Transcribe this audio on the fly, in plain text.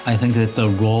I think that the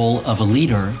role of a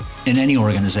leader in any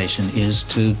organization is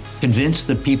to convince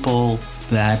the people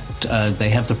that they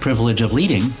have the privilege of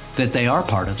leading, that they are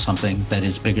part of something that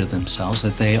is bigger than themselves,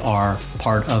 that they are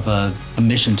part of a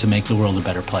mission to make the world a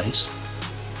better place.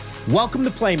 Welcome to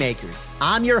Playmakers.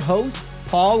 I'm your host,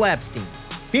 Paul Epstein,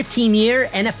 15-year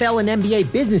NFL and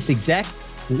NBA business exec,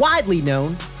 widely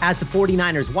known as the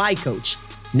 49ers Y coach.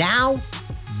 Now,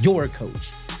 your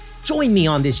coach. Join me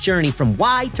on this journey from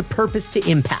why to purpose to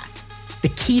impact. The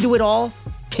key to it all,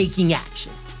 taking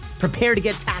action. Prepare to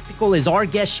get tactical as our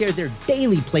guests share their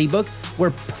daily playbook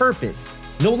where purpose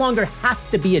no longer has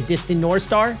to be a distant North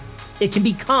Star. It can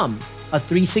become a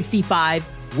 365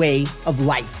 way of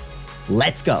life.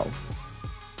 Let's go.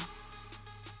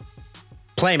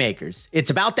 Playmakers,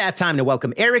 it's about that time to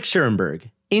welcome Eric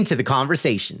Schoenberg into the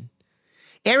conversation.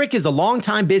 Eric is a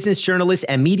longtime business journalist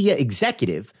and media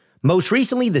executive, most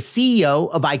recently the CEO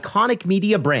of iconic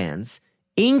media brands,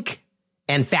 Inc.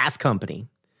 and Fast Company.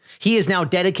 He is now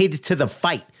dedicated to the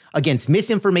fight against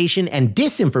misinformation and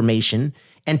disinformation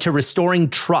and to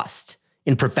restoring trust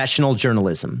in professional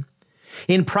journalism.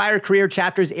 In prior career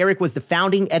chapters, Eric was the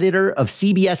founding editor of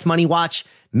CBS Money Watch,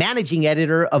 managing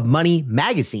editor of Money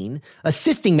Magazine,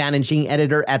 assisting managing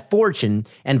editor at Fortune,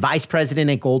 and vice president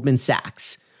at Goldman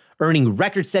Sachs, earning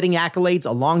record-setting accolades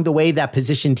along the way that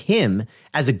positioned him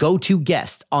as a go-to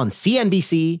guest on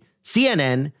CNBC,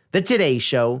 CNN, The Today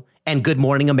Show, and Good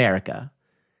Morning America.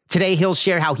 Today, he'll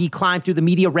share how he climbed through the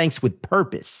media ranks with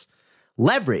purpose,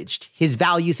 leveraged his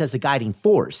values as a guiding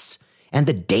force, and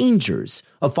the dangers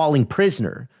of falling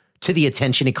prisoner to the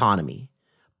attention economy.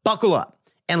 Buckle up,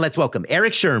 and let's welcome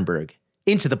Eric Schoenberg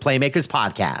into the Playmakers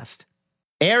podcast.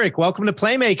 Eric, welcome to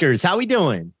Playmakers. How we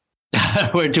doing?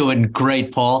 We're doing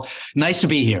great, Paul. Nice to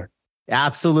be here.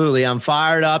 Absolutely. I'm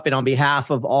fired up. And on behalf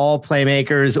of all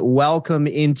Playmakers, welcome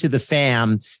into the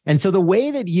fam. And so the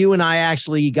way that you and I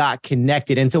actually got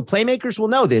connected, and so Playmakers will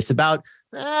know this, about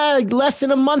less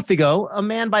than a month ago, a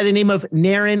man by the name of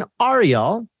Naren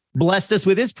Ariel blessed us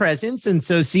with his presence. And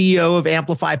so CEO of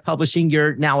Amplify Publishing,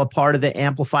 you're now a part of the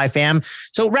Amplify fam.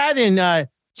 So rather than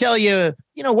tell you,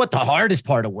 what the hardest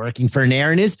part of working for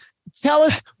Naren is, tell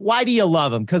us, why do you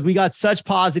love him? Because we got such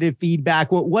positive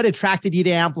feedback. What attracted you to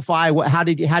Amplify? How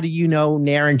did you know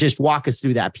Naren? Just walk us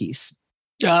through that piece.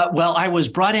 Well, I was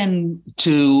brought in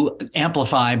to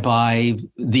Amplify by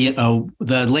the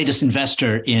latest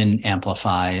investor in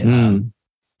Amplify,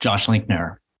 Josh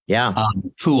Linkner. Yeah,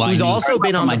 who's also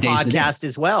been on the podcast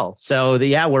as well. So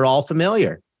we're all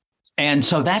familiar. And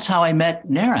so that's how I met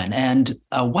Naren. And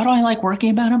what do I like working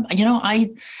about him?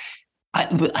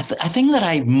 I think that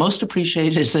I most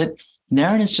appreciate is that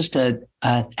Naren is just a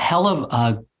hell of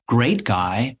a great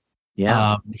guy.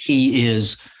 Yeah. He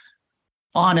is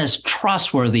honest,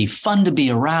 trustworthy, fun to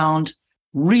be around,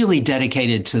 really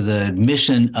dedicated to the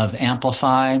mission of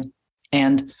Amplify.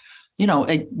 And,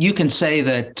 you can say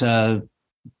that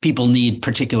people need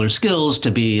particular skills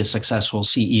to be a successful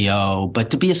CEO,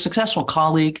 but to be a successful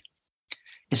colleague,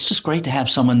 it's just great to have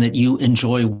someone that you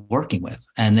enjoy working with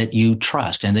and that you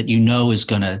trust and that is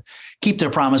going to keep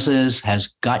their promises, has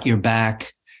got your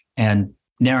back. And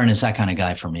Naren is that kind of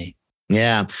guy for me.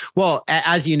 Yeah. Well,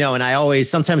 as you know, and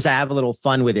sometimes I have a little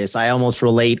fun with this. I almost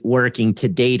relate working to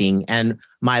dating. And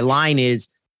my line is,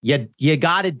 you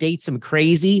got to date some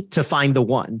crazy to find the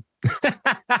one.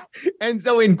 And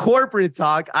so in corporate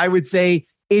talk, I would say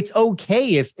it's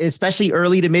okay if, especially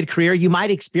early to mid-career, you might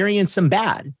experience some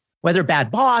bad. Whether bad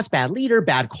boss, bad leader,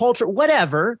 bad culture,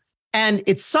 whatever. And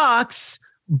it sucks,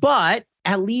 but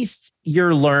at least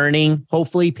you're learning,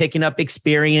 hopefully picking up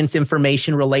experience,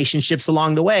 information, relationships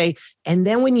along the way. And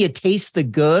then when you taste the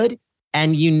good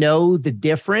and you know the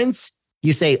difference,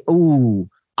 you say, ooh,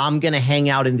 I'm going to hang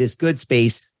out in this good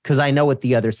space because I know what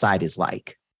the other side is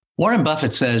like. Warren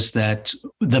Buffett says that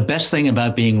the best thing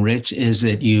about being rich is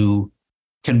that you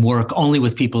can work only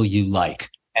with people you like.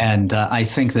 And I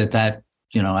think that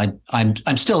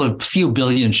I'm still a few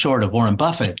billion short of Warren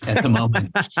Buffett at the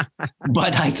moment,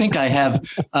 but I think I have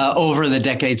over the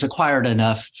decades acquired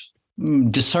enough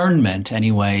discernment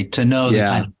anyway to know the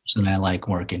kind of person I like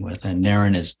working with, and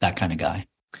Naren is that kind of guy.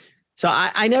 So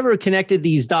I never connected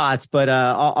these dots, but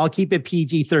I'll keep it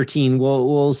PG-13.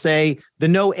 We'll say the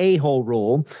no a-hole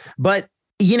rule, but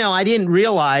I didn't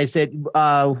realize that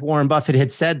Warren Buffett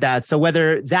had said that. So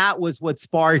whether that was what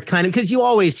sparked kind of, because you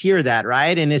always hear that,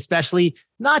 right? And especially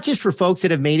not just for folks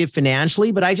that have made it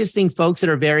financially, but I just think folks that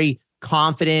are very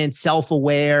confident,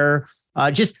 self-aware,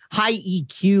 just high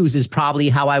EQs is probably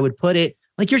how I would put it.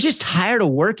 Like, you're just tired of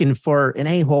working for an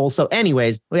a-hole. So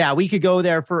anyways, yeah, we could go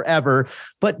there forever.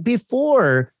 But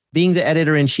before being the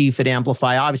editor-in-chief at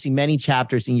Amplify, obviously many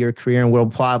chapters in your career, and we'll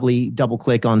probably double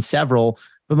click on several,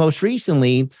 but most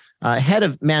recently, head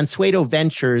of Mansueto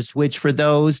Ventures, which for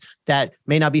those that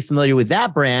may not be familiar with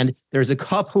that brand, there's a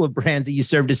couple of brands that you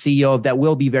served as CEO of that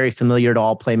will be very familiar to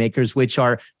all playmakers, which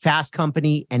are Fast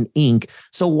Company and Inc.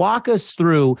 So walk us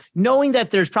through, knowing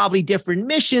that there's probably different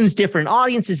missions, different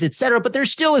audiences, et cetera, but there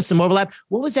still is some overlap.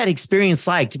 What was that experience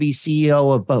like to be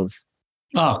CEO of both?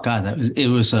 Oh, God, it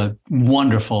was a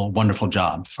wonderful, wonderful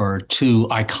job for two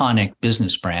iconic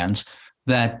business brands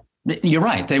that, you're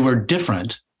right, they were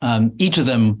different. Each of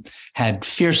them had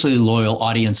fiercely loyal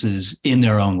audiences in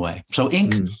their own way. So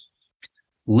Inc.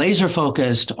 Laser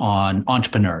focused on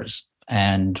entrepreneurs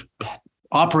and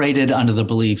operated under the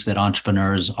belief that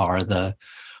entrepreneurs are the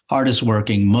hardest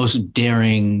working, most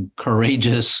daring,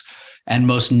 courageous, and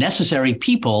most necessary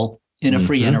people in a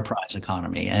free enterprise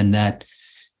economy. And that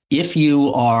if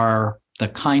you are the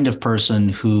kind of person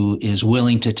who is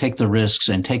willing to take the risks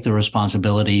and take the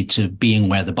responsibility to being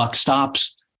where the buck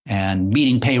stops and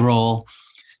meeting payroll,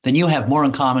 then you have more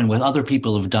in common with other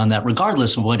people who've done that,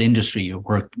 regardless of what industry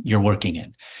you're working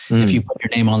in. If you put your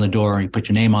name on the door, you put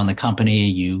your name on the company,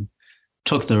 you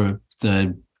took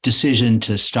the decision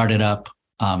to start it up,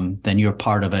 then you're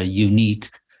part of a unique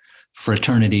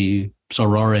fraternity,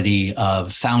 sorority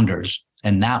of founders.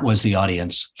 And that was the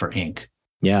audience for Inc.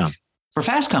 Yeah. For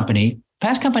Fast Company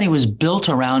was built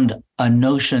around a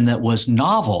notion that was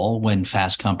novel when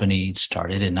Fast Company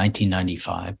started in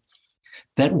 1995,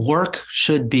 that work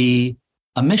should be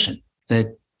a mission,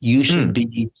 that you should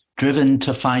be driven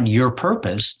to find your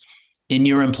purpose in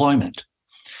your employment.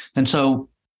 And so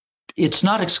it's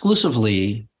not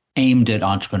exclusively aimed at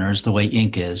entrepreneurs the way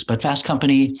Inc. is, but Fast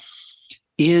Company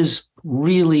is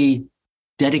really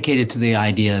dedicated to the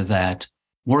idea that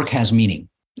work has meaning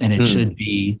and it should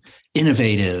be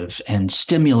innovative and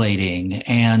stimulating,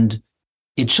 and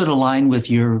it should align with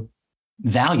your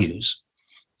values.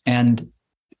 And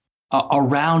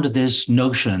around this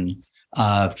notion,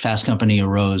 Fast Company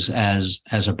arose as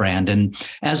a brand. And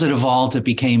as it evolved, it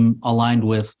became aligned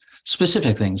with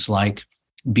specific things like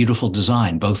beautiful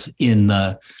design, both in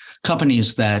the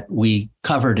companies that we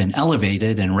covered and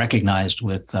elevated and recognized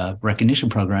with recognition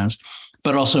programs,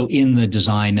 but also in the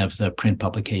design of the print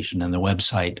publication and the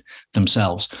website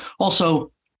themselves.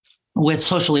 Also with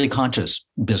socially conscious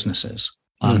businesses.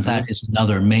 That is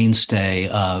another mainstay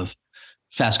of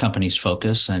Fast Company's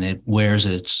focus, and it wears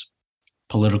its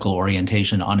political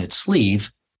orientation on its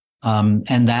sleeve.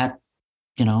 And that,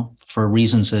 for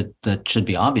reasons that should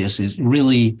be obvious, is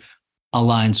really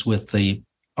aligns with the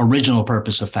original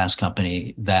purpose of Fast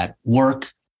Company, that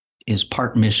work is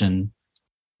part mission,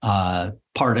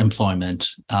 part employment,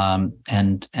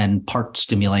 and part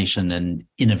stimulation and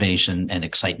innovation and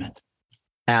excitement.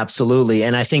 Absolutely.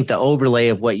 And I think the overlay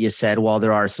of what you said, while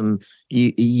there are some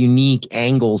unique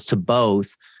angles to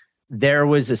both, there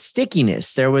was a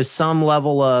stickiness. There was some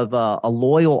level of a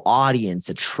loyal audience,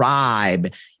 a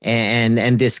tribe,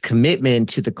 and this commitment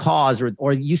to the cause,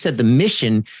 or you said the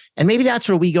mission. And maybe that's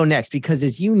where we go next, because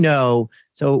as you know,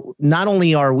 so not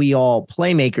only are we all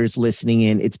playmakers listening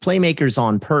in, it's playmakers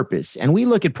on purpose. And we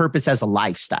look at purpose as a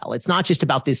lifestyle. It's not just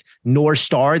about this North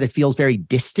Star that feels very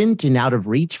distant and out of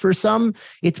reach for some.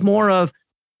 It's more of,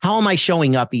 how am I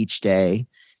showing up each day?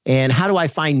 And how do I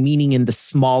find meaning in the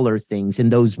smaller things, in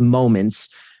those moments?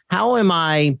 How am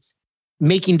I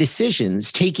making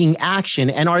decisions, taking action,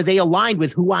 and are they aligned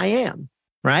with who I am?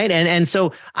 Right. And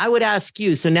so I would ask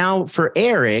you, so now for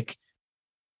Eric,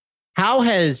 how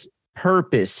has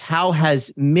purpose, how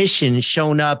has mission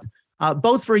shown up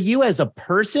both for you as a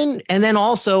person, and then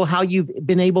also how you've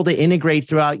been able to integrate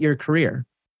throughout your career?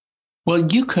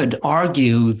 Well, you could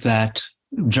argue that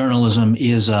journalism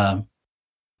is a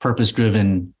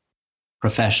purpose-driven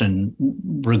profession,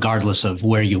 regardless of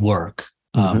where you work,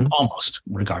 almost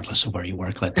regardless of where you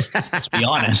work. Let's be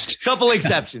honest. Couple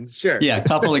exceptions, sure. Yeah, a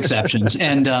couple exceptions.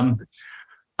 And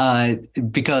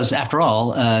because after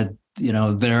all,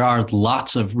 there are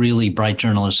lots of really bright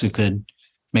journalists who could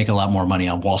make a lot more money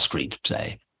on Wall Street,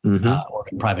 say, or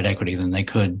in private equity than they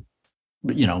could,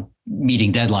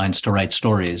 meeting deadlines to write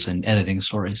stories and editing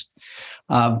stories.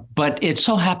 But it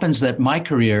so happens that my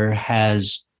career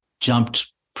has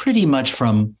jumped pretty much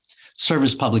from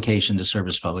service publication to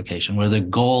service publication, where the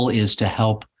goal is to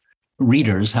help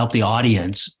readers, help the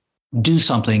audience do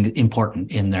something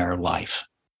important in their life.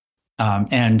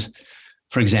 And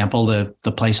for example,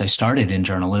 the place I started in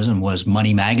journalism was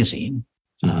Money Magazine,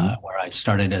 where I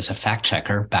started as a fact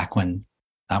checker back when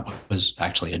that was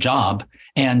actually a job,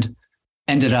 and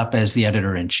ended up as the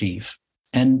editor-in-chief.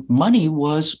 And Money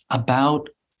was about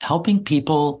helping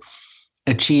people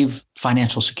achieve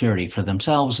financial security for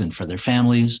themselves and for their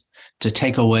families, to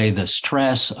take away the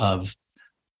stress of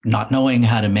not knowing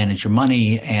how to manage your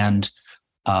money and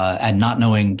not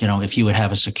knowing, if you would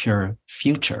have a secure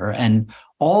future, and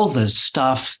all the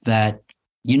stuff that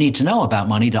you need to know about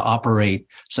money to operate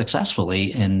successfully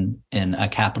in a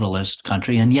capitalist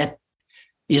country, and yet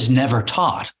is never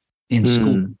taught in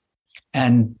school.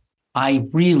 And I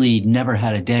really never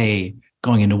had a day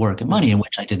going into work at Money in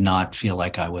which I did not feel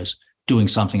like I was doing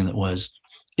something that was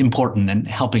important and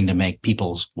helping to make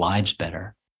people's lives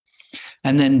better.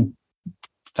 And then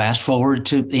fast forward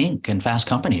to Inc. and Fast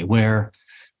Company, where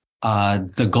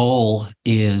the goal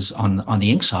is on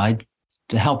the Inc. side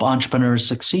to help entrepreneurs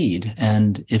succeed.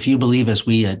 And if you believe, as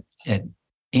we at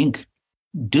Inc.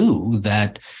 do,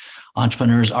 that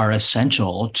entrepreneurs are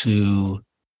essential to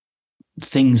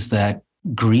things that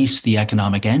grease the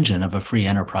economic engine of a free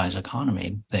enterprise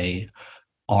economy, they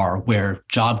are where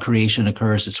job creation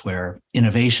occurs. It's where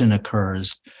innovation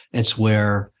occurs. It's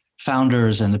where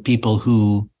founders and the people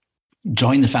who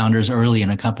join the founders early in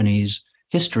a company's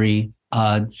history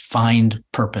find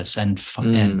purpose and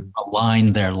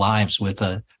align their lives with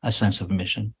a sense of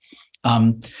mission.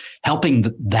 Helping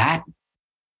that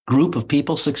group of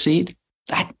people succeed,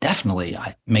 that definitely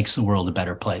makes the world a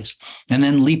better place. And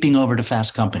then leaping over to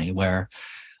Fast Company, where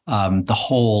the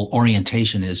whole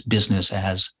orientation is business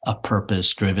as a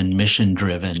purpose-driven,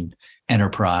 mission-driven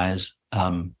enterprise,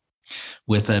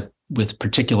 with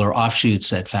particular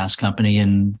offshoots at Fast Company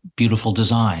in beautiful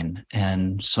design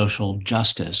and social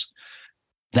justice.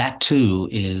 That too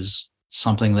is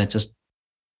something that just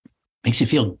makes you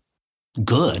feel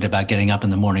good about getting up in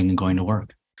the morning and going to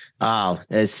work. Oh,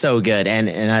 it's so good.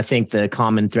 And I think the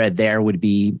common thread there would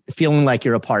be feeling like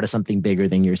you're a part of something bigger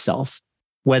than yourself,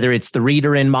 whether it's the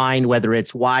reader in mind, whether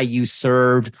it's why you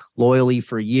served loyally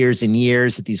for years and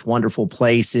years at these wonderful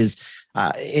places.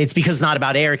 It's because it's not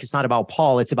about Eric. It's not about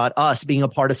Paul. It's about us being a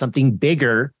part of something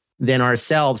bigger than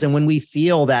ourselves. And when we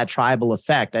feel that tribal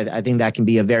effect, I think that can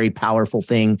be a very powerful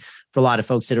thing for a lot of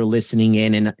folks that are listening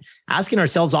in and asking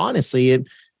ourselves honestly,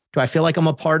 do I feel like I'm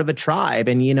a part of a tribe?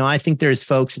 And, I think there's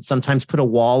folks that sometimes put a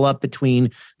wall up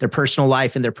between their personal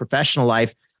life and their professional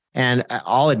life. And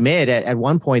I'll admit at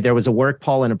one point there was a work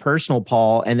Paul and a personal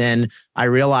Paul. And then I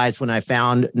realized when I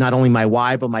found not only my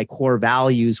why, but my core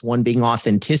values, one being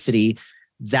authenticity,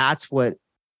 that's what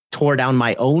tore down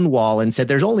my own wall and said,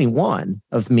 there's only one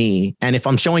of me. And if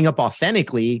I'm showing up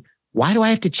authentically, why do I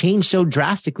have to change so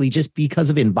drastically just because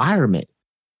of environment?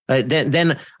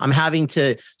 Then I'm having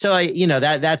to,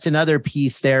 that's another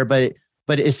piece there, but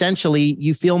essentially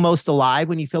you feel most alive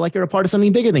when you feel like you're a part of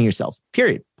something bigger than yourself,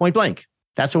 period, point blank.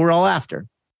 That's what we're all after.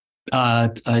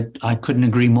 I couldn't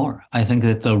agree more. I think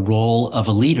that the role of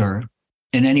a leader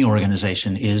in any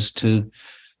organization is to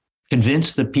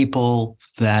convince the people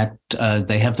that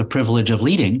they have the privilege of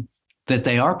leading, that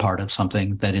they are part of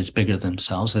something that is bigger than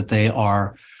themselves, that they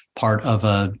are part of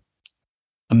a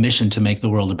mission to make the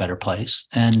world a better place.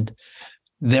 And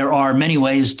there are many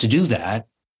ways to do that.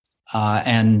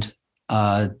 And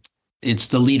it's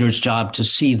the leader's job to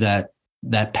see that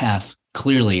path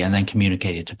clearly and then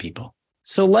communicate it to people.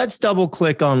 So let's double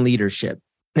click on leadership.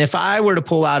 If I were to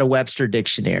pull out a Webster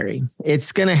dictionary,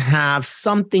 it's going to have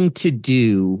something to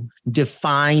do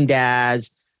defined as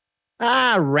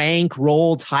rank,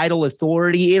 role, title,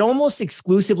 authority. It almost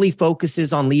exclusively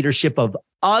focuses on leadership of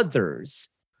others.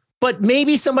 But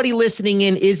maybe somebody listening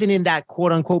in isn't in that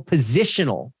quote unquote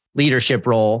positional leadership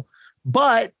role.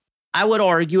 But I would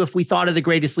argue if we thought of the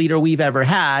greatest leader we've ever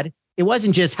had, it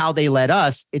wasn't just how they led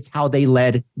us, it's how they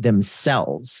led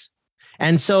themselves.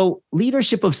 And so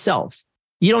leadership of self,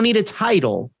 you don't need a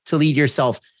title to lead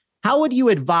yourself. How would you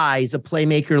advise a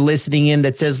playmaker listening in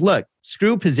that says, look,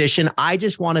 screw position, I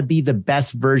just want to be the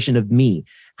best version of me.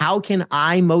 How can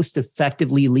I most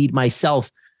effectively lead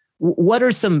myself? What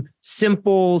are some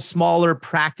simple, smaller,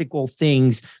 practical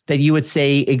things that you would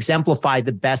say exemplify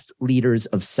the best leaders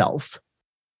of self?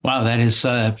 Wow, that is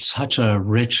such a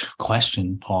rich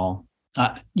question, Paul.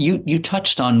 You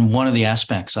touched on one of the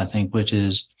aspects, I think, which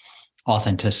is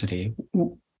authenticity,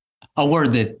 a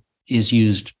word that is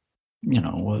used,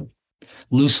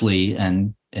 loosely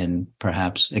and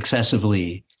perhaps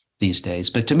excessively these days.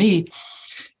 But to me,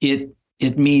 it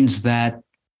means that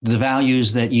the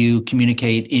values that you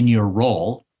communicate in your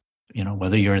role,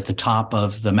 whether you're at the top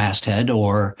of the masthead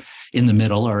or in the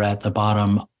middle or at the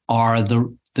bottom, are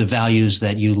the values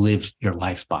that you live your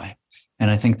life by. And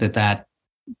I think that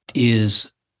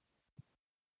is,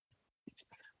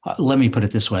 let me put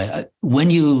it this way. When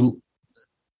you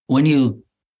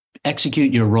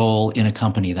execute your role in a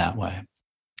company that way,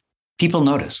 people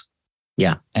notice.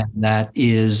 Yeah. And that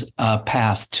is a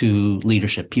path to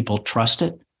leadership. People trust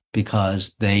it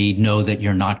because they know that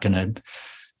you're not going to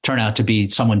turn out to be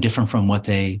someone different from what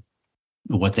they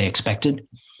expected.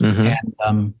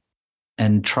 Mm-hmm.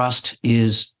 And trust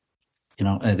is,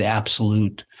 the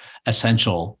absolute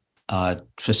essential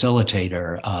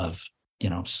facilitator of,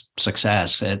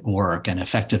 success at work and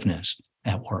effectiveness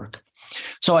at work.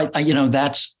 So I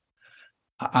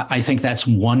think that's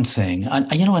one thing.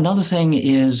 Another thing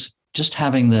is just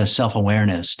having the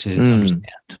self-awareness to understand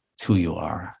who you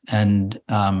are. And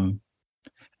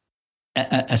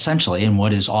essentially, and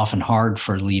what is often hard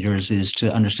for leaders is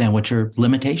to understand what your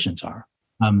limitations are.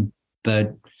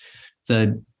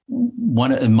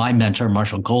 One of my mentor,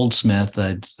 Marshall Goldsmith,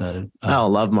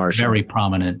 love Marshall, very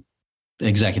prominent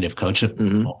executive coach.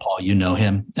 Well, Paul, you know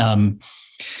him.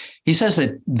 He says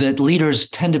that leaders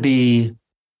tend to be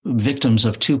victims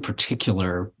of two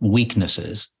particular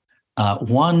weaknesses.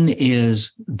 One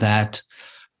is that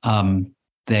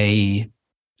they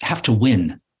have to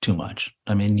win too much.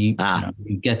 I mean, you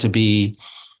get to be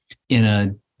in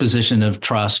a position of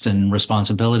trust and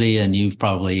responsibility, and you've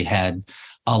probably had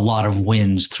a lot of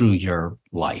wins through your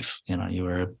life. You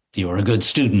were a good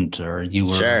student, or you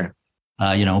were sure.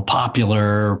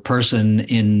 Popular person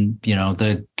in,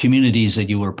 the communities that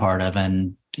you were part of.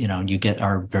 And, you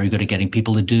are very good at getting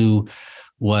people to do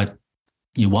what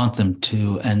you want them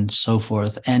to and so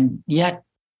forth. And yet,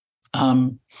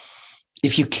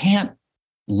 if you can't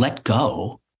let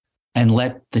go and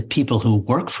let the people who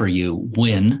work for you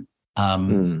win,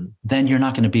 then you're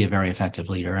not going to be a very effective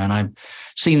leader. And I've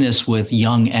seen this with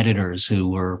young editors who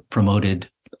were promoted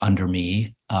under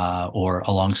me or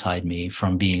alongside me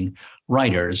from being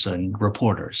writers and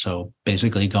reporters. So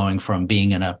basically going from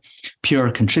being in a pure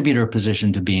contributor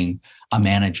position to being a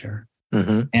manager.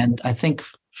 And I think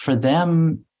for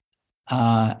them,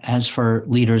 as for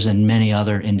leaders in many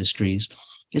other industries,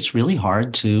 it's really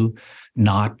hard to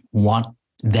not want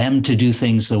them to do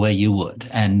things the way you would,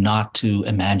 and not to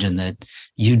imagine that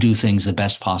you do things the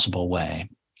best possible way.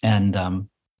 And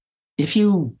if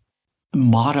you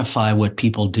modify what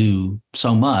people do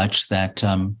so much that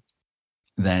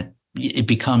that it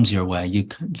becomes your way, you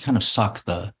kind of suck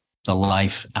the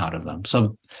life out of them.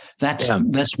 So that's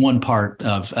one part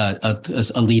of a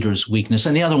leader's weakness.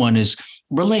 And the other one is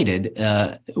related,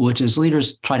 which is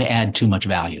leaders try to add too much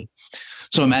value.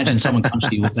 So imagine someone comes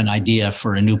to you with an idea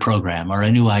for a new program or a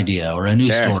new idea or a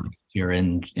new story here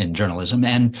in journalism.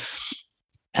 And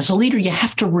as a leader, you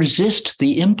have to resist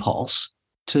the impulse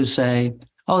to say,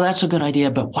 oh, that's a good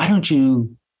idea, but why don't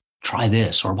you try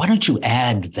this? Or why don't you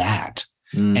add that?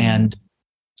 And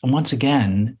once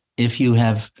again, if you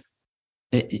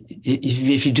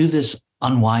do this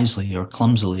unwisely or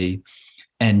clumsily,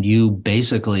 and you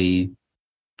basically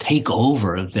take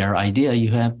over their idea,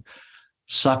 you have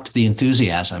sucked the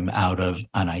enthusiasm out of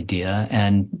an idea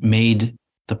and made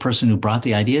the person who brought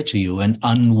the idea to you an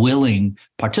unwilling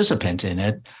participant in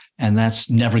it. And that's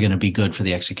never going to be good for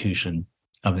the execution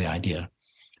of the idea.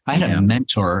 I had a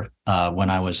mentor when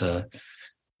I was a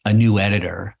new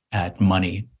editor at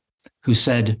Money who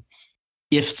said,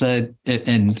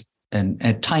 and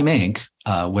at Time Inc.,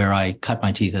 where I cut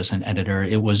my teeth as an editor,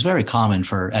 it was very common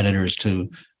for editors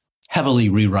to heavily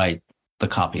rewrite the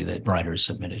copy that writers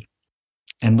submitted.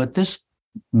 And what this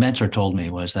mentor told me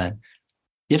was that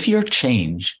if your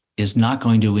change is not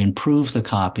going to improve the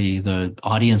copy, the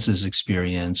audience's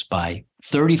experience by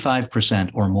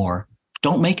 35% or more,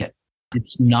 don't make it.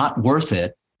 It's not worth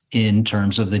it in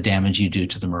terms of the damage you do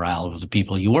to the morale of the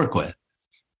people you work with.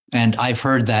 And I've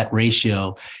heard that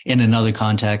ratio in another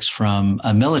context from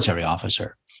a military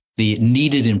officer. The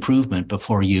needed improvement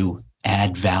before you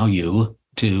add value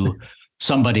to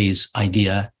somebody's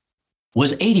idea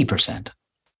was 80%.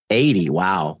 80,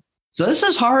 wow. So this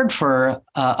is hard for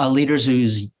a leader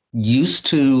who's used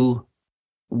to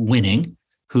winning,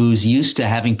 who's used to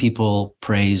having people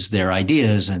praise their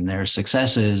ideas and their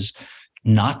successes,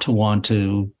 not to want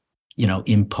to,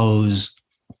 impose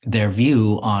their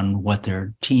view on what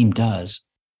their team does.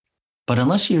 But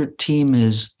unless your team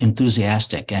is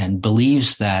enthusiastic and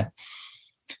believes that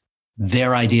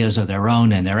their ideas are their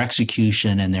own and their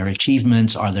execution and their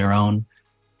achievements are their own,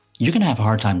 you're going to have a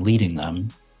hard time leading them.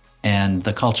 And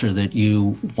the culture that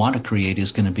you want to create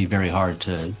is going to be very hard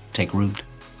to take root.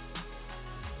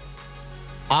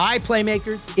 All right,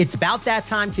 Playmakers, it's about that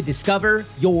time to discover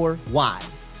your why.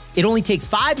 It only takes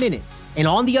 5 minutes, and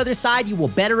on the other side, you will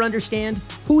better understand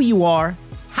who you are,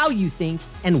 how you think,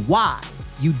 and why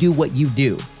you do what you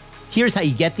do. Here's how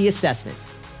you get the assessment.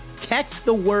 Text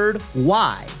the word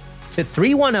why to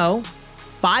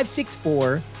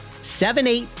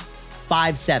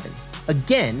 310-564-7857.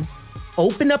 Again,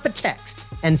 open up a text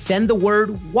and send the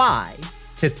word why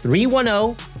to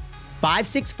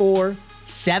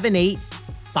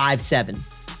 310-564-7857.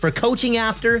 For coaching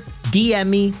after, DM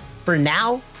me. For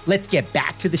now, let's get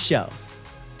back to the show.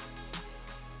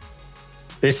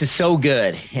 This is so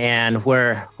good. And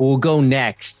where we'll go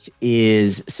next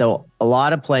is, so a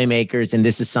lot of playmakers, and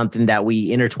this is something that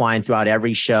we intertwine throughout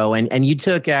every show. And you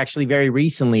took actually very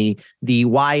recently the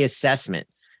why assessment.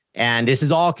 And this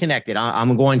is all connected.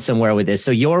 I'm going somewhere with this. So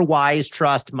your why is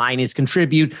trust. Mine is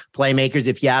contribute. Playmakers,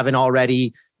 if you haven't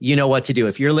already, you know what to do.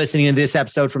 If you're listening to this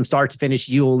episode from start to finish,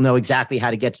 you'll know exactly how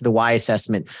to get to the why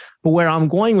assessment. But where I'm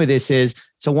going with this is,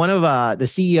 so one of the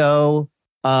CEO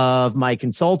of my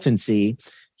consultancy,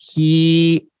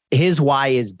 his why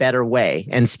is better way.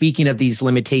 And speaking of these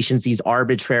limitations, these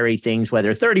arbitrary things,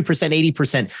 whether 30%,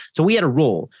 80%. So we had a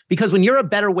rule, because when you're a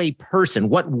better way person,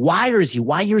 what wires you,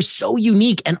 why you're so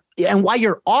unique and why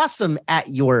you're awesome at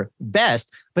your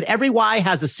best, but every why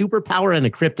has a superpower and a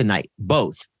kryptonite,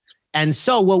 both. And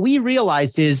so what we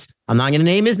realized is, I'm not going to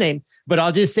name his name, but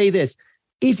I'll just say this.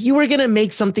 If you were going to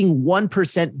make something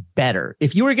 1% better,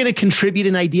 if you were going to contribute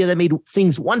an idea that made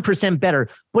things 1% better,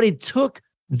 but it took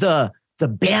the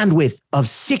bandwidth of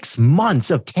 6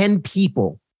 months of 10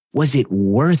 people, was it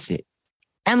worth it?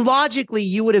 And logically,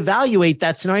 you would evaluate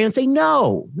that scenario and say,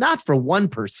 no, not for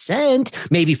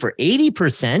 1%, maybe for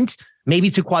 80%, maybe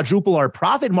to quadruple our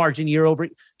profit margin year over.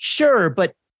 Sure,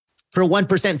 but for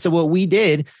 1%. So what we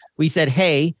did, we said,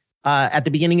 hey, at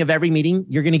the beginning of every meeting,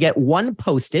 you're going to get one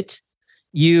Post-it.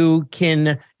 You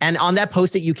can, and on that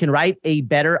Post-it, you can write a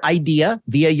better idea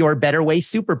via your Better Way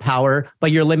superpower,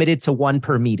 but you're limited to one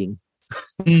per meeting.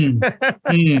 So,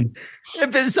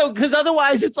 because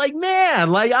otherwise it's like, man,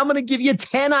 like I'm going to give you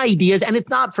 10 ideas, and it's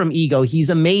not from ego. He's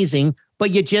amazing,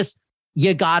 but you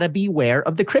got to beware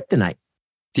of the kryptonite.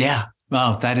 Yeah.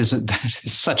 Wow. That is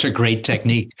such a great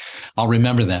technique. I'll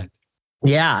remember that.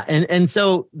 Yeah. And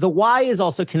so the why is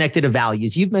also connected to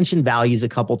values. You've mentioned values a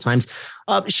couple of times.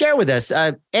 Share with us,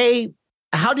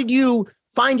 how did you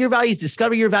find your values,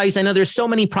 discover your values? I know there's so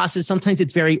many processes. Sometimes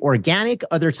it's very organic.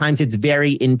 Other times it's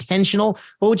very intentional.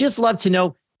 But we'd just love to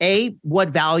know, A, what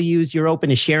values you're open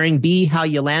to sharing, B, how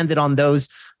you landed on those,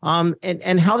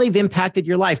 and how they've impacted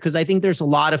your life. Because I think there's a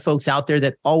lot of folks out there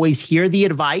that always hear the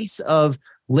advice of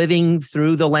living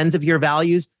through the lens of your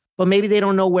values, but maybe they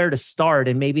don't know where to start,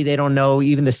 and maybe they don't know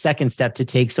even the second step to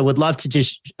take. So would love to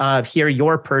just hear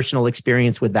your personal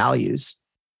experience with values.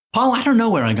 Paul, I don't know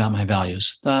where I got my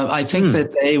values. I think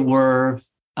that they were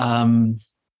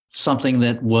something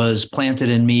that was planted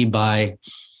in me by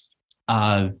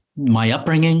my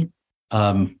upbringing,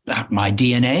 my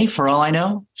DNA, for all I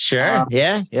know. Sure.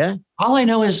 Yeah. All I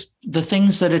know is the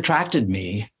things that attracted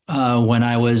me when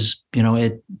I was,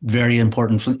 at very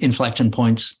important inflection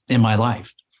points in my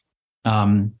life.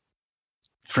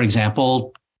 For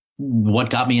example, what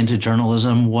got me into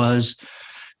journalism was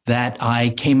that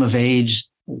I came of age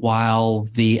while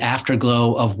the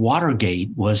afterglow of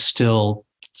Watergate was still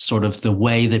sort of the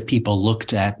way that people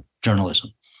looked at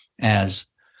journalism as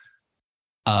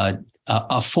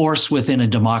a force within a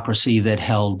democracy that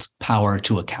held power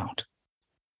to account.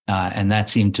 And that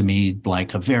seemed to me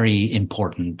like a very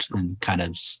important and kind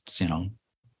of,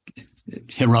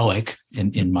 heroic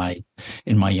in my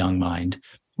young mind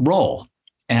role.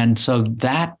 And so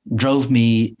that drove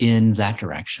me in that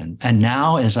direction. And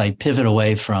now as I pivot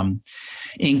away from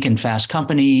Inc. and Fast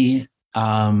Company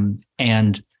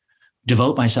and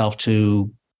devote myself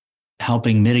to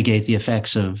helping mitigate the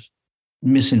effects of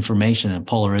misinformation and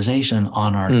polarization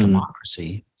on our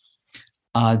democracy,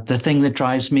 the thing that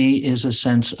drives me is a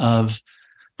sense of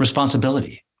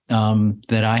responsibility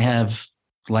that I have,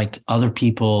 like other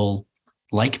people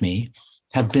like me,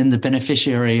 have been the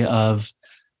beneficiary of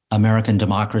American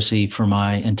democracy for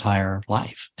my entire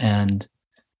life. And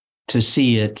to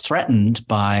see it threatened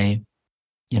by,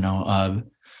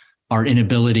 our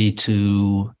inability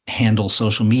to handle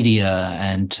social media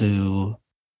and to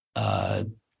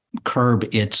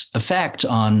curb its effect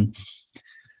on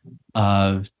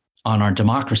our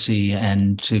democracy,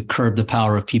 and to curb the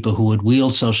power of people who would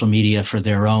wield social media for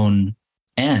their own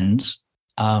ends,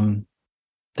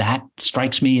 that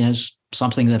strikes me as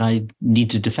something that I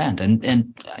need to defend. And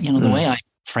the way I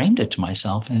framed it to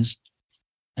myself is,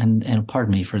 and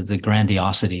pardon me for the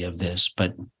grandiosity of this,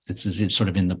 but this is sort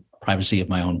of in the privacy of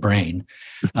my own brain.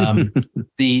 When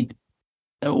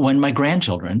my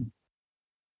grandchildren,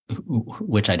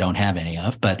 which I don't have any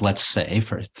of, but let's say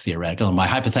for theoretical, my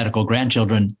hypothetical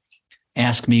grandchildren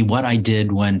ask me what I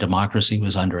did when democracy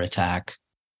was under attack,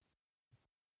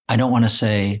 I don't want to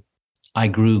say I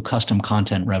grew custom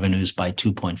content revenues by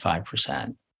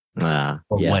 2.5%. or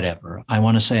whatever. I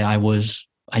want to say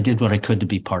I did what I could to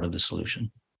be part of the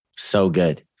solution. So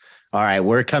good. All right,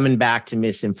 we're coming back to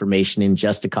misinformation in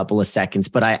just a couple of seconds,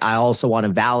 but I also want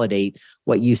to validate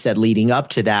what you said leading up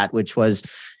to that, which was,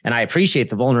 and I appreciate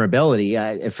the vulnerability,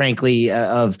 frankly,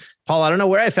 of Paul, I don't know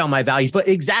where I found my values, but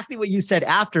exactly what you said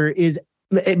after is,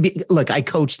 look, I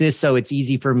coach this, so it's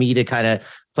easy for me to kind of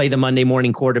play the Monday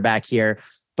morning quarterback here.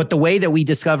 But the way that we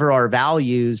discover our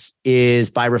values is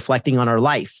by reflecting on our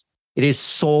life. It is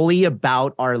solely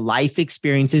about our life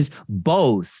experiences,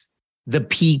 both the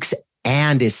peaks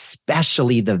and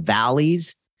especially the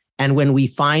valleys. And when we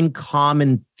find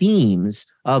common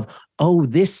themes of, oh,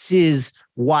 this is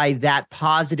why that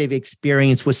positive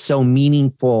experience was so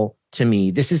meaningful to me.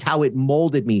 This is how it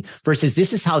molded me versus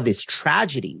this is how this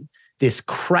tragedy, this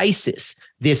crisis,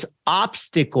 this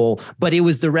obstacle, but it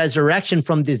was the resurrection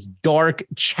from this dark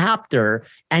chapter.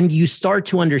 And you start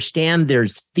to understand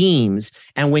there's themes.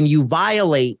 And when you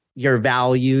violate your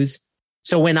values,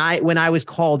 so when I was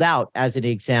called out as an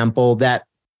example that,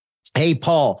 hey,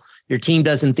 Paul, your team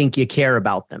doesn't think you care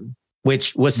about them,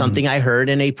 which was something I heard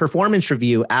in a performance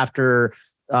review after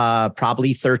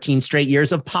probably 13 straight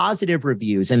years of positive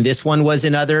reviews. And this one was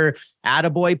another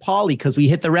attaboy Paulie because we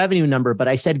hit the revenue number. But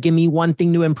I said, give me one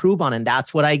thing to improve on. And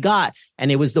that's what I got.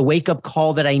 And it was the wake up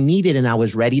call that I needed. And I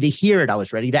was ready to hear it. I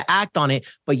was ready to act on it.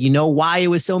 But you know why it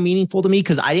was so meaningful to me?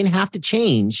 Because I didn't have to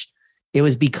change. It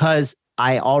was because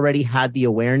I already had the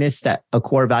awareness that a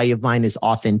core value of mine is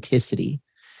authenticity.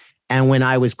 And when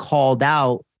I was called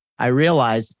out, I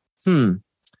realized,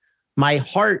 my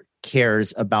heart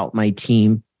cares about my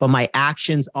team, but my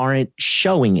actions aren't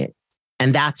showing it.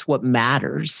 And that's what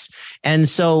matters. And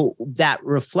so that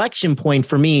reflection point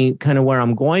for me, kind of where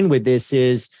I'm going with this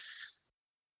is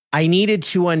I needed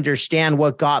to understand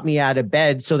what got me out of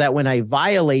bed so that when I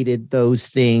violated those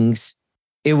things,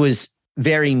 it was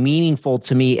very meaningful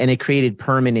to me and it created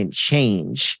permanent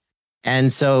change.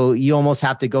 And so you almost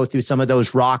have to go through some of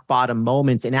those rock bottom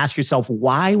moments and ask yourself,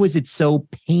 why was it so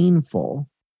painful?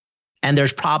 And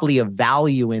there's probably a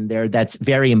value in there that's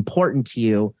very important to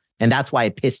you. And that's why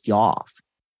it pissed you off.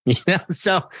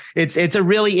 So it's a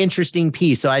really interesting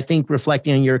piece. So I think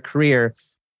reflecting on your career,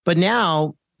 but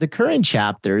now the current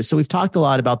chapters. So we've talked a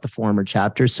lot about the former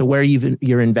chapters. So where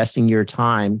you're investing your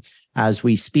time as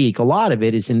we speak, a lot of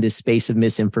it is in this space of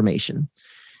misinformation.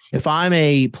 If I'm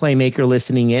a playmaker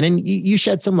listening in, and you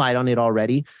shed some light on it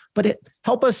already, but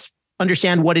help us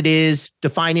understand what it is,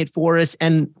 define it for us,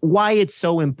 and why it's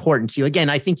so important to you. Again,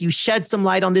 I think you shed some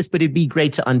light on this, but it'd be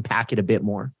great to unpack it a bit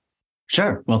more.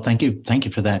 Sure. Well, thank you. Thank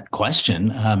you for that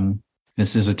question.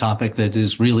 This is a topic that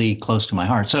is really close to my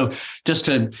heart. So just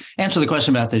to answer the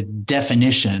question about the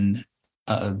definition,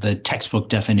 the textbook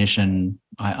definition,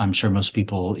 I'm sure most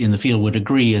people in the field would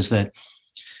agree, is that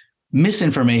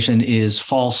misinformation is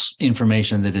false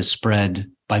information that is spread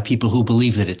by people who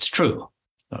believe that it's true.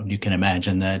 So you can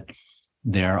imagine that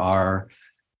there are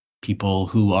people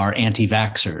who are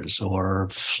anti-vaxxers or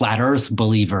flat earth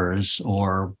believers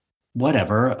or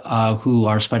whatever, who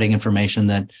are spreading information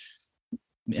that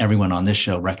everyone on this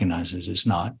show recognizes is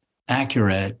not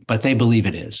accurate, but they believe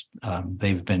it is.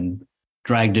 They've been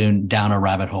dragged down a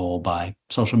rabbit hole by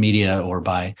social media or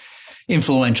by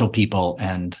influential people.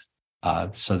 And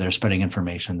so they're spreading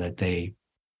information that they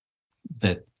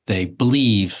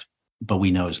believe, but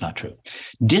we know is not true.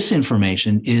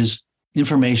 Disinformation is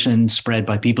information spread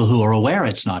by people who are aware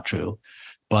it's not true,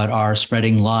 but are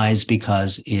spreading lies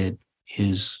because it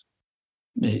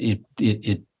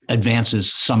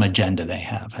advances some agenda they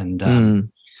have.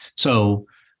 And so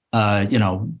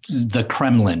the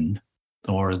Kremlin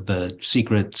or the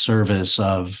Secret Service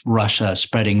of Russia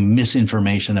spreading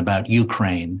misinformation about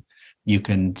Ukraine, you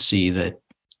can see that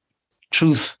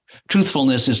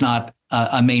truthfulness is not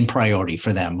a main priority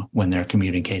for them when they're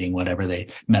communicating whatever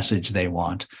message they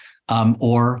want,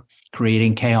 or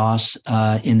creating chaos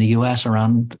in the U.S.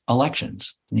 around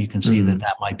elections. You can see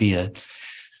that might be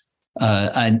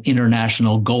an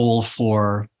international goal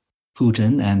for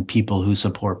Putin and people who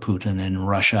support Putin in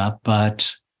Russia,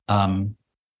 but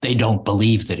they don't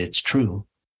believe that it's true.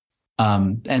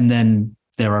 And then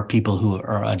there are people who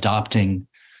are adopting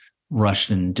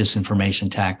Russian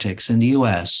disinformation tactics in the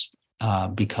U.S.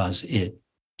 Because it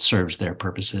serves their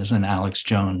purposes. And Alex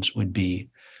Jones would be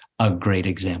a great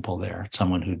example there,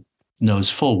 someone who knows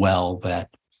full well that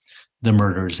the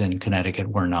murders in Connecticut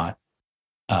were not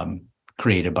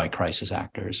created by crisis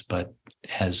actors, but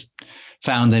has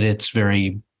found that it's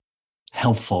very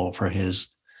helpful for his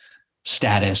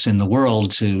status in the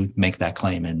world to make that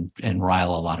claim and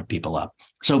rile a lot of people up.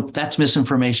 So that's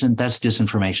misinformation, that's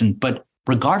disinformation. But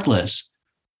regardless,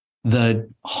 the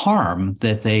harm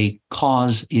that they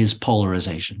cause is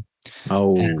polarization.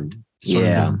 Oh, and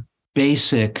yeah. The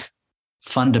basic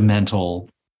fundamental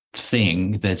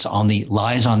thing that's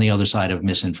lies on the other side of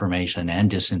misinformation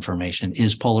and disinformation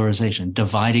is polarization,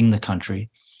 dividing the country,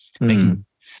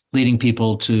 leading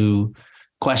people to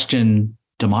question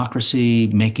democracy,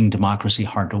 making democracy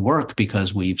hard to work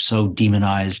because we've so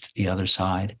demonized the other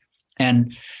side.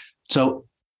 And so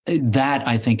that,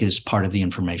 I think, is part of the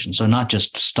information. So not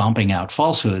just stomping out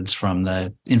falsehoods from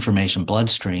the information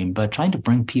bloodstream, but trying to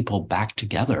bring people back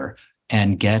together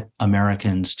and get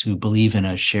Americans to believe in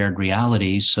a shared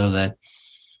reality so that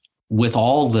with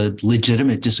all the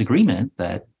legitimate disagreement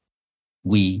that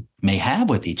we may have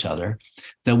with each other,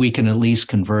 that we can at least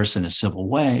converse in a civil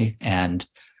way and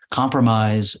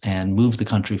compromise and move the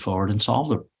country forward and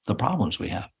solve the problems we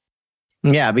have.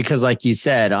 Yeah, because like you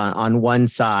said, on one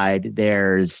side,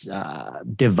 there's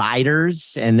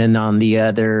dividers, and then on the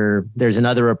other, there's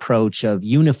another approach of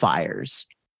unifiers.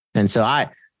 And so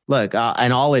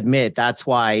and I'll admit, that's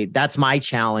my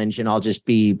challenge. And I'll just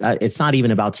be, it's not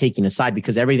even about taking a side,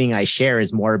 because everything I share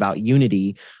is more about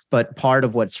unity. But part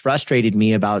of what's frustrated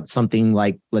me about something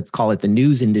like, let's call it the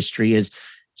news industry, is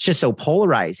it's just so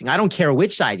polarizing. I don't care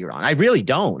which side you're on. I really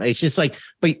don't. It's just like,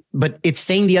 but it's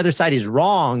saying the other side is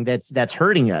wrong. That's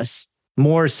hurting us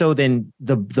more so than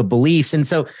the beliefs. And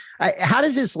so how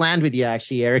does this land with you,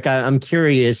 actually, Eric? I'm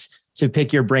curious to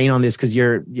pick your brain on this, because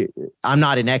I'm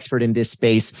not an expert in this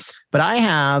space,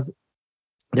 but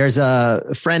there's a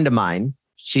friend of mine.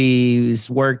 She's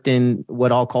worked in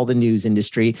what I'll call the news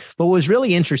industry. But what was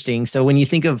really interesting, so when you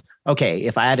think of, okay,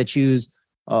 if I had to choose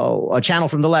a channel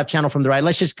from the left, channel from the right,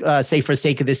 let's just say, for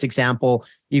sake of this example,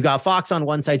 you got Fox on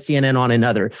one side, CNN on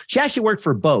another. She actually worked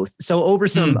for both. So over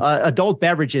some adult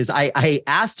beverages, I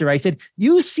asked her, I said,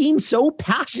 you seem so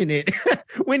passionate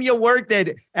when you worked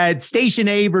at Station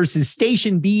A versus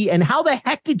Station B. And how the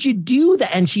heck did you do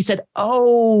that? And she said,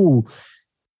 oh,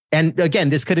 and again,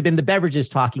 this could have been the beverages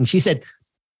talking. She said,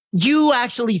 you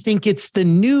actually think it's the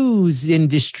news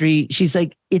industry. She's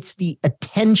like, it's the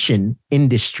attention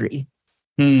industry.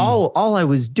 All I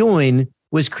was doing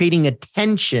was creating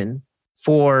attention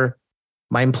for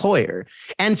my employer.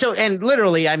 And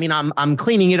literally, I mean, I'm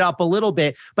cleaning it up a little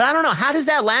bit, but I don't know. How does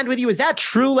that land with you? Is that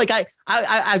true? Like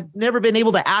I've never been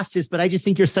able to ask this, but I just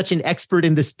think you're such an expert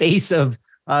in the space of,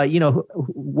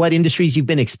 what industries you've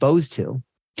been exposed to.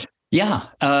 Yeah,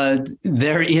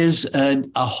 there is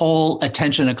a whole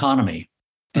attention economy,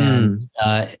 and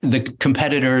the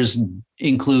competitors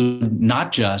include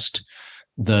not just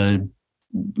the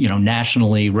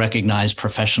nationally recognized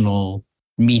professional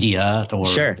media or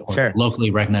locally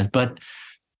recognized, but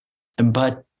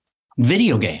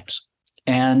video games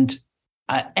and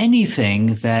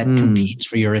anything that competes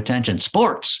for your attention,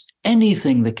 sports,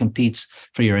 anything that competes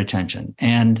for your attention.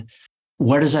 And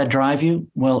where does that drive you?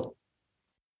 Well,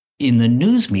 in the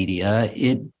news media,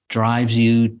 it drives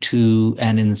you to,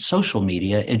 and in social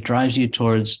media, it drives you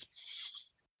towards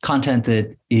content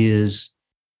that is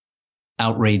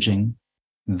outraging,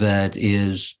 that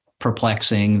is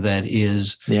perplexing, that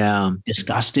is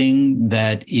disgusting,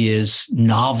 that is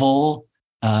novel,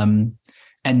 and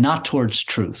not towards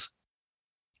truth.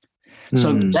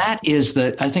 So that is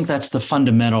I think that's the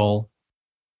fundamental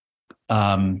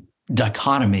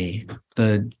dichotomy,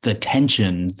 the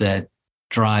tension that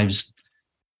drives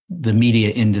the media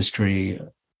industry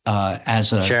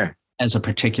as a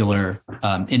particular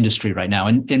industry right now.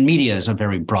 And media is a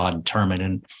very broad term,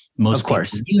 and most people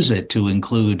use it to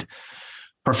include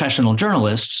professional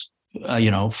journalists,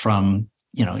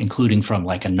 including from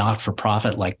like a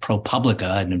not-for-profit like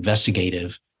ProPublica, an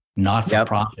investigative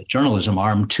not-for-profit journalism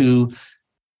arm, to,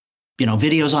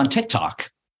 videos on TikTok.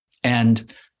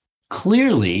 And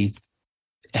clearly,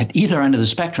 at either end of the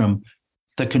spectrum,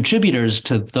 the contributors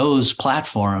to those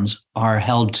platforms are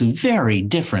held to very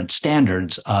different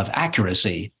standards of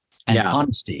accuracy and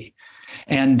honesty.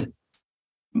 And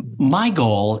my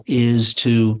goal is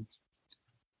to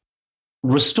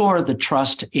restore the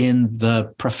trust in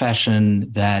the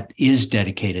profession that is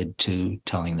dedicated to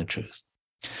telling the truth.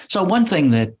 So one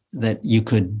thing that you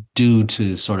could do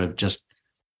to sort of as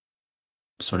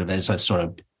a sort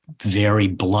of very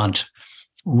blunt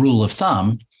rule of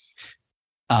thumb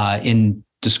in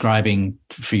describing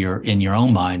in your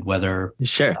own mind whether a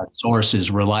source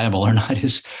is reliable or not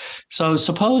is, so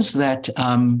suppose that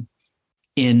one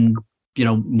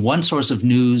source of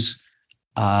news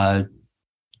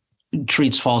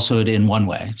treats falsehood in one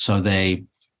way. So they,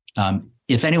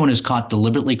 if anyone is caught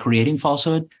deliberately creating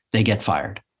falsehood, they get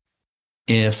fired.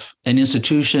 If an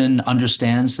institution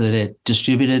understands that it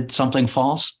distributed something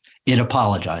false, it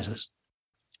apologizes.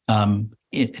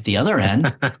 At the other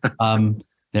end,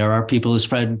 there are people who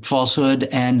spread falsehood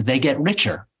and they get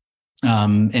richer.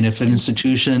 And if an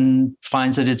institution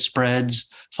finds that it spreads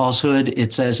falsehood,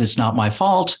 it says it's not my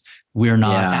fault. We're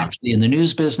not actually in the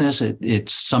news business.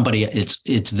 It's somebody,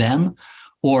 it's them,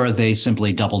 or they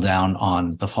simply double down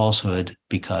on the falsehood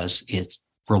because it's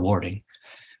rewarding.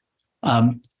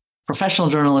 Professional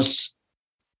journalists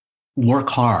work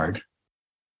hard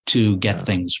to get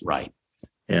things right.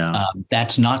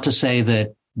 That's not to say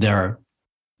that they're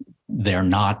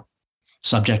not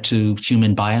subject to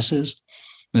human biases.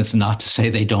 It's not to say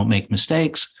they don't make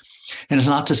mistakes. And it's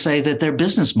not to say that their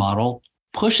business model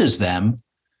pushes them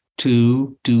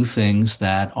to do things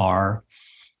that are,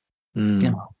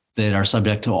 that are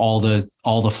subject to all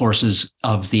the forces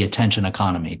of the attention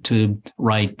economy, to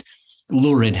write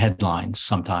lurid headlines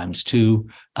sometimes, to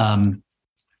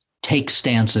take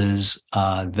stances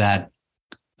that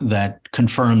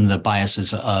confirm the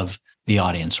biases of the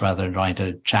audience rather than trying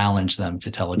to challenge them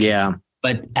to tell a truth.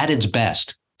 But at its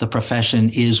best, the profession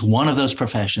is one of those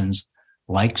professions,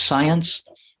 like science,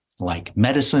 like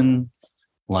medicine,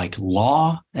 like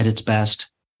law at its best,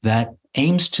 that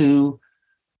aims to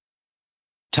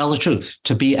tell the truth,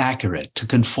 to be accurate, to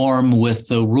conform with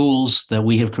the rules that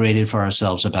we have created for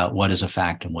ourselves about what is a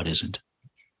fact and what isn't.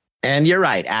 And you're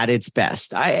right, at its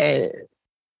best.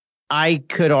 I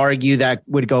could argue that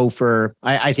would go for,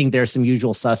 I think there's some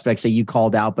usual suspects that you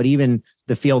called out, but even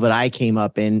the field that I came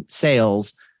up in,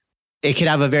 sales, it could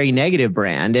have a very negative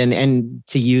brand, and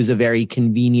to use a very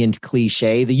convenient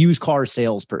cliche, the used car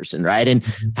salesperson, right? And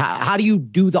how do you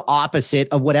do the opposite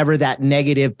of whatever that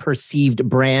negative perceived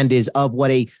brand is of what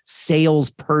a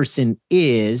salesperson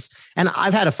is? And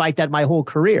I've had to fight that my whole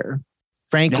career,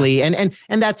 frankly, and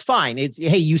that's fine. It's,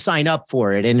 hey, you sign up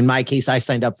for it, and in my case, I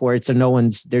signed up for it, so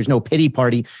there's no pity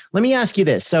party. Let me ask you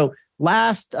this: so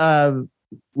last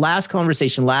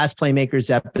conversation, last Playmakers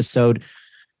episode.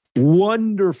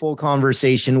 Wonderful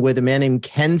conversation with a man named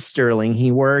Ken Sterling.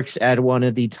 He works at one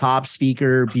of the top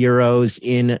speaker bureaus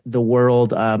in the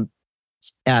world,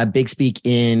 Big Speak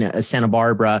in Santa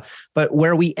Barbara. But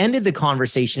where we ended the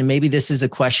conversation, maybe this is a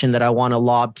question that I want to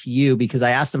lob to you, because I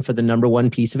asked him for the number one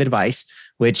piece of advice,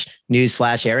 which,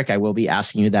 newsflash, Eric, I will be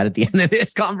asking you that at the end of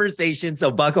this conversation.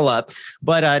 So buckle up,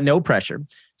 but no pressure.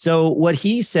 So what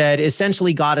he said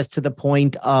essentially got us to the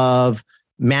point of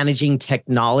managing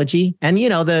technology. And,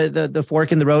 the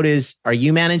fork in the road is, are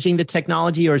you managing the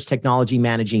technology, or is technology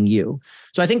managing you?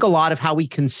 So I think a lot of how we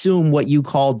consume what you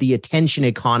called the attention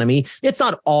economy, it's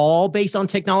not all based on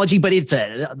technology, but it's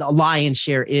a lion's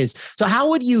share is. So how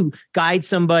would you guide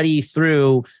somebody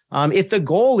through, if the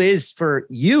goal is for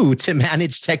you to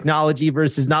manage technology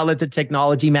versus not let the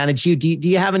technology manage you? Do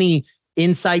you have any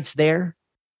insights there?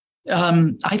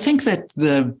 I think that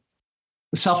the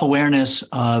self-awareness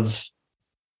of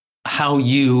how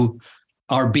you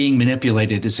are being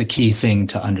manipulated is a key thing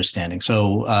to understanding.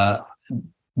 So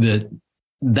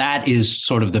that is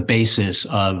sort of the basis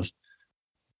of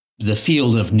the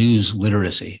field of news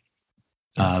literacy,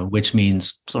 which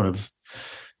means sort of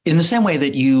in the same way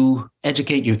that you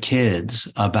educate your kids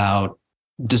about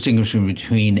distinguishing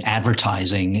between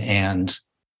advertising and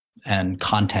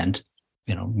content,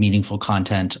 meaningful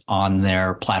content on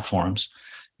their platforms.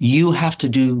 You have to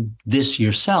do this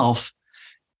yourself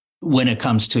when it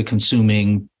comes to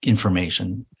consuming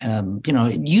information.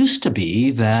 It used to be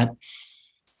that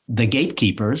the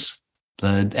gatekeepers,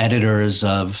 the editors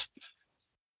of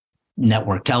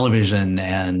network television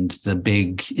and the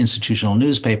big institutional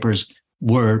newspapers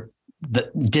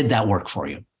did that work for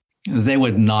you. They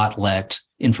would not let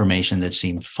information that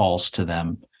seemed false to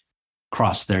them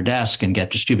cross their desk and get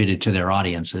distributed to their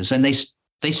audiences. And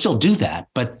they still do that,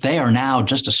 but they are now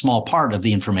just a small part of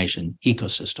the information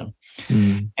ecosystem.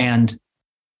 And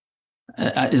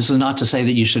this is not to say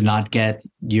that you should not get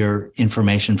your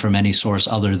information from any source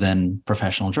other than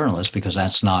professional journalists, because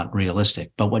that's not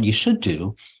realistic. But what you should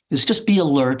do is just be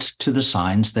alert to the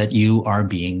signs that you are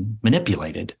being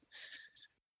manipulated.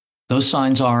 Those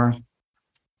signs are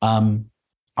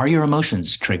your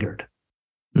emotions triggered?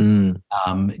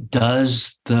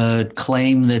 Does the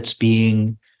claim that's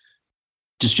being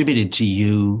distributed to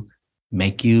you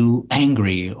make you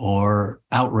angry or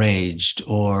outraged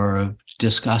or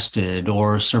disgusted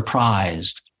or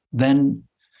surprised? Then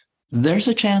there's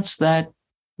a chance that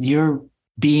you're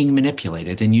being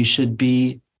manipulated, and you should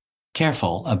be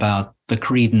careful about the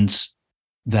credence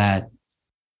that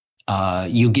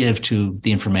you give to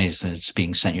the information that's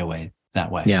being sent your way that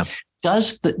way. Yeah.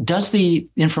 Does the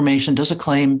information, does a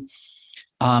claim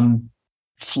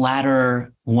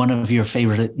flatter one of your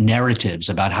favorite narratives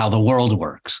about how the world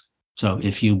works? So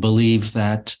if you believe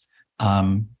that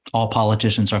all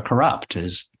politicians are corrupt.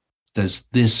 Does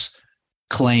this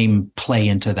claim play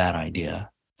into that idea?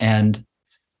 And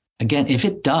again, if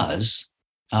it does,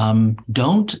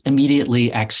 don't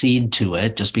immediately accede to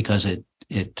it just because it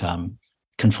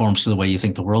conforms to the way you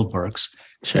think the world works.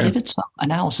 Sure. Give it some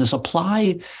analysis.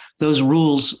 Apply those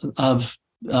rules of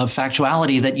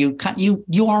factuality that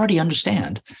you already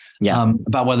understand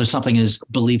about whether something is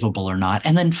believable or not.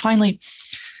 And then finally,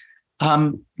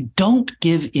 don't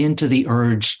give in to the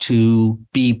urge to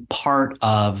be part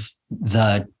of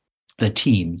the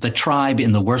team, the tribe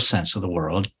in the worst sense of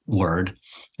the word,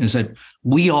 is that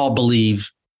we all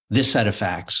believe this set of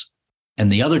facts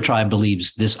and the other tribe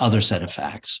believes this other set of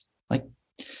facts. Like,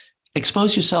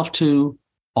 expose yourself to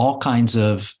all kinds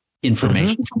of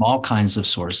information from all kinds of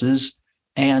sources.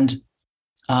 And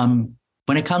when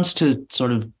it comes to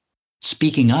sort of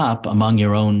speaking up among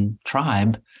your own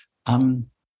tribe,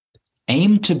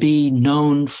 aim to be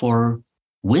known for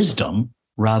wisdom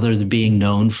rather than being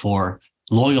known for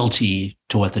loyalty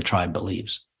to what the tribe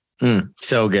believes.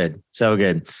 So good. So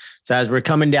good. So as we're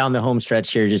coming down the home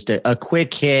stretch here, just a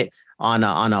quick hit on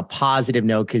a positive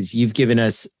note, because you've given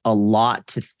us a lot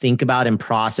to think about and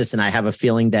process. And I have a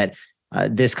feeling that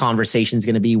this conversation is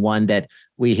going to be one that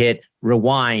we hit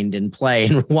rewind and play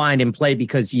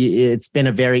because it's been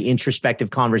a very introspective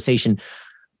conversation.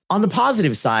 On the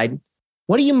positive side,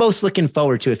 what are you most looking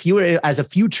forward to? If you were, as a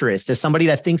futurist, as somebody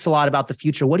that thinks a lot about the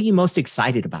future, what are you most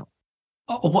excited about?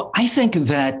 Well, I think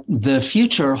that the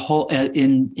future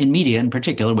in media in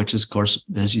particular, which is, of course,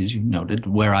 as you noted,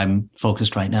 where I'm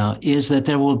focused right now, is that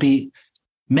there will be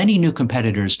many new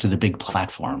competitors to the big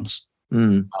platforms,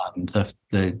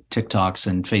 the TikToks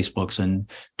and Facebooks and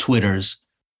Twitters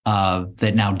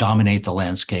that now dominate the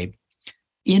landscape,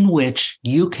 in which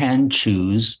you can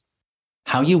choose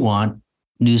how you want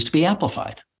news to be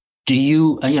amplified. Do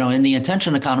you, in the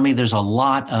attention economy, there's a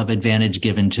lot of advantage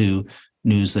given to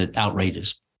news that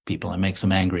outrages people and makes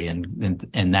them angry, and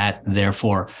that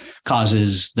therefore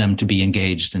causes them to be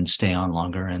engaged and stay on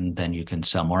longer, and then you can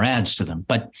sell more ads to them.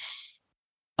 But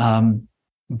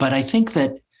I think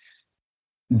that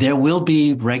there will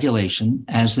be regulation,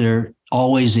 as there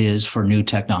always is for new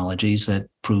technologies that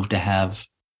prove to have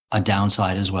a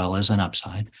downside as well as an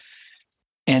upside,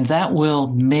 and that will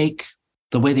make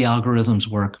the way the algorithms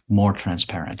work more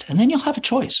transparent. And then you'll have a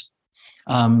choice.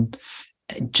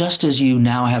 Just as you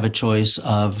now have a choice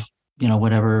of,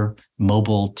 whatever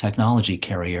mobile technology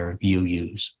carrier you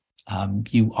use,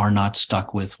 you are not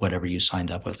stuck with whatever you signed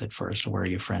up with at first or where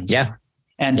your friends are.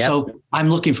 And so I'm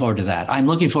looking forward to that. I'm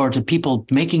looking forward to people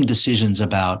making decisions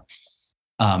about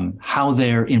how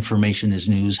their information is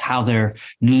news, how their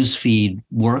news feed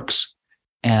works.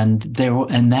 And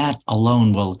that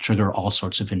alone will trigger all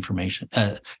sorts of information,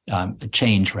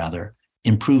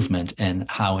 improvement in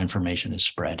how information is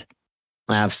spread.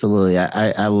 Absolutely.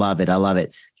 I love it. I love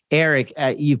it. Eric,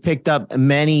 you picked up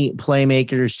many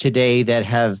playmakers today that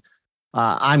have,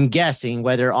 I'm guessing,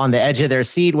 whether on the edge of their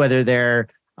seat, whether they're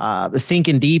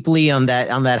thinking deeply on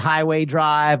that highway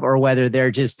drive, or whether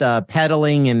they're just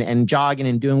pedaling and jogging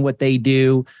and doing what they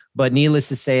do. But needless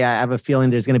to say, I have a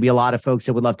feeling there's going to be a lot of folks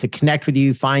that would love to connect with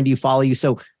you, find you, follow you.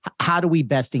 So how do we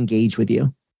best engage with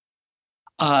you?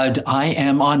 I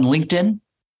am on LinkedIn.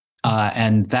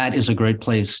 And that is a great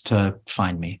place to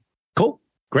find me. Cool.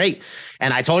 Great.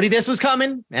 And I told you this was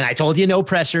coming, and I told you no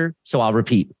pressure. So I'll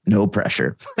repeat, no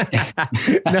pressure.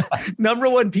 Number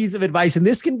one piece of advice, and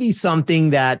this can be something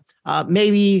that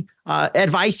maybe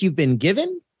advice you've been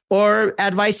given or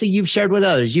advice that you've shared with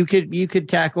others. You could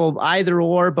tackle either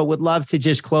or, but would love to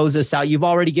just close us out. You've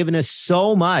already given us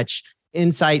so much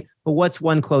insight, but what's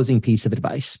one closing piece of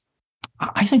advice?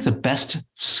 I think the best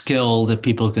skill that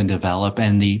people can develop,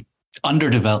 and the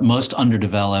most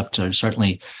underdeveloped, or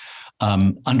certainly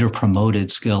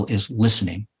underpromoted skill, is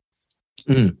listening.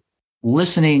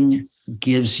 Listening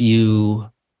gives you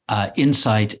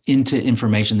insight into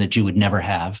information that you would never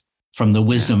have from the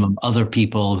wisdom of other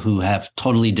people who have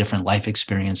totally different life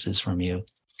experiences from you.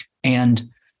 And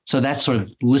so that's sort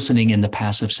of listening in the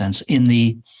passive sense. In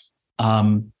the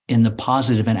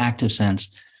positive and active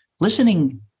sense,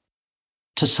 listening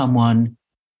to someone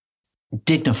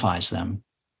dignifies them.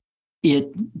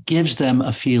 It gives them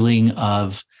a feeling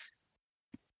of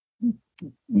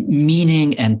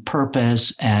meaning and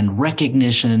purpose and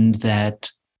recognition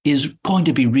that is going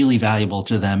to be really valuable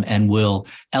to them and will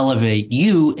elevate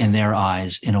you in their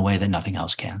eyes in a way that nothing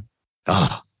else can.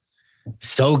 Oh,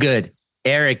 so good.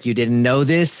 Eric, you didn't know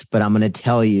this, but I'm going to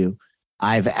tell you,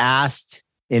 I've asked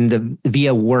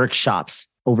via workshops,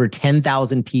 over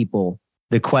 10,000 people,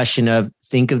 the question of,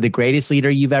 think of the greatest leader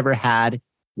you've ever had.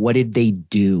 What did they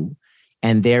do?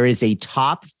 And there is a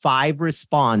top 5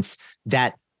 response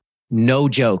that, no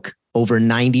joke, over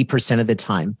 90% of the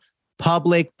time,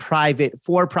 public, private,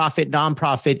 for-profit,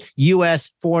 nonprofit, U.S.,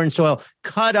 foreign soil,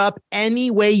 cut up any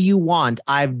way you want.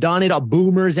 I've done it,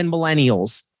 boomers and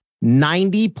millennials.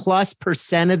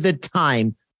 90+% of the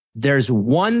time, there's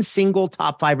one single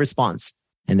top 5 response,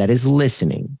 and that is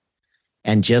listening.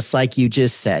 And just like you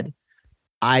just said,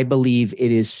 I believe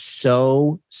it is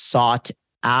so sought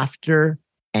after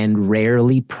and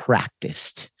rarely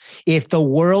practiced. If the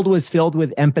world was filled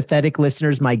with empathetic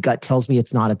listeners, my gut tells me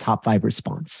it's not a top 5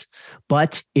 response,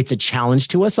 but it's a challenge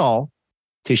to us all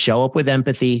to show up with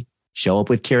empathy, show up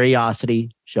with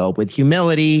curiosity, show up with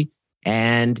humility,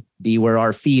 and be where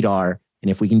our feet are.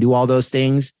 And if we can do all those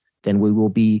things, then we will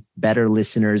be better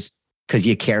listeners because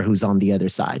you care who's on the other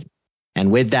side.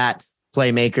 And with that,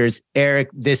 Playmakers, Eric,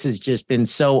 this has just been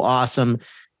so awesome.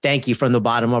 Thank you from the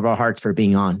bottom of our hearts for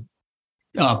being on.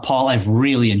 Paul, I've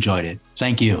really enjoyed it.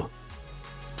 Thank you.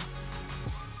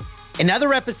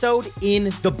 Another episode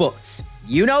in the books.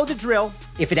 You know the drill.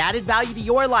 If it added value to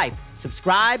your life,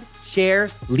 subscribe, share,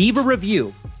 leave a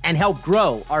review, and help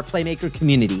grow our Playmaker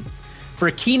community. For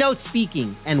keynote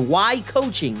speaking and why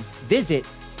coaching, visit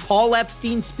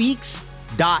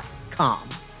paulepsteinspeaks.com.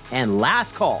 And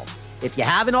last call, if you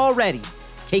haven't already,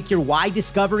 take your why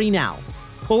discovery now.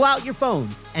 Pull out your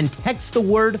phones and text the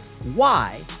word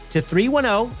why to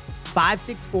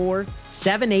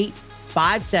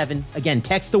 310-564-7857. Again,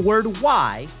 text the word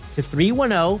why to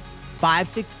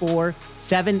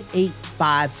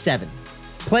 310-564-7857.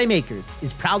 Playmakers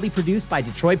is proudly produced by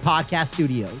Detroit Podcast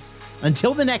Studios.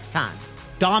 Until the next time,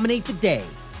 dominate the day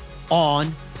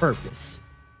on purpose.